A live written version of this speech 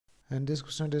And this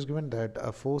question it is given that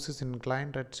a force is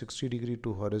inclined at 60 degree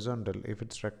to horizontal. If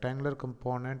its rectangular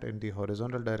component in the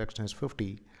horizontal direction is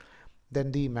 50,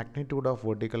 then the magnitude of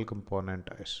vertical component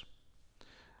is.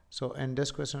 So in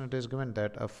this question it is given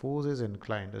that a force is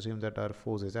inclined. Assume that our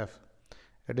force is F.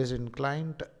 It is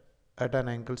inclined at an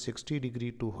angle 60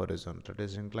 degree to horizontal. It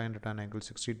is inclined at an angle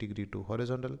 60 degree to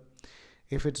horizontal.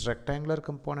 If its rectangular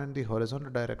component in the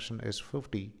horizontal direction is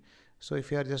 50, so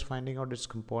if you are just finding out its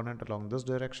component along this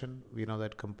direction, we know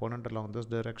that component along this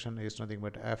direction is nothing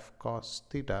but F cos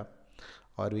theta,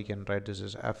 or we can write this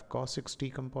as F cos 60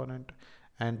 component,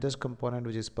 and this component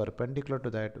which is perpendicular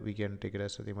to that, we can take it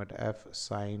as nothing but F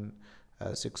sin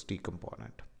 60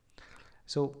 component.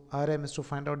 So our aim is to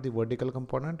find out the vertical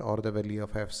component or the value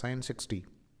of F sin 60.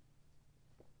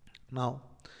 Now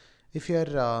if you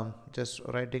are just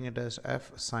writing it as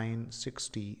F sin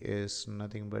 60 is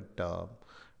nothing but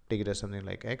take it as something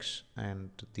like X, and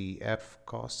the F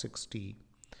cos 60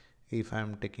 if I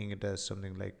am taking it as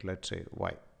something like, let's say,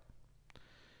 Y.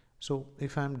 So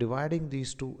if I am dividing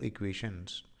these two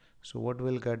equations, so what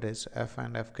we'll get is F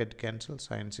and F get cancelled.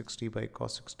 Sin 60 by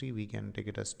cos 60, we can take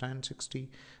it as tan 60,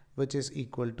 which is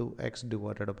equal to X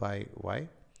divided by Y.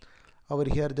 Over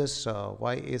here this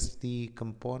Y is the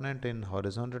component in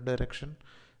horizontal direction,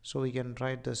 so we can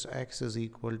write this X is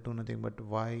equal to nothing but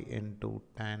Y into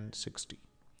tan 60.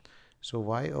 So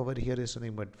Y over here is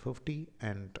nothing but 50,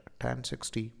 and tan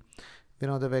 60, we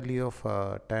know the value of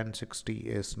tan 60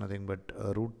 is nothing but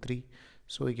root 3,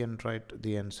 so we can write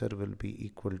the answer will be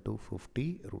equal to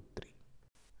 50 root 3.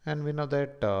 And we know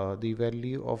that the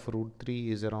value of root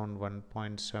 3 is around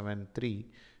 1.73.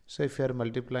 So if you are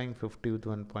multiplying 50 with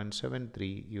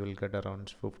 1.73, you will get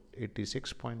around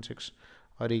 86.6,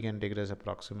 or you can take it as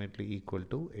approximately equal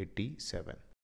to 87.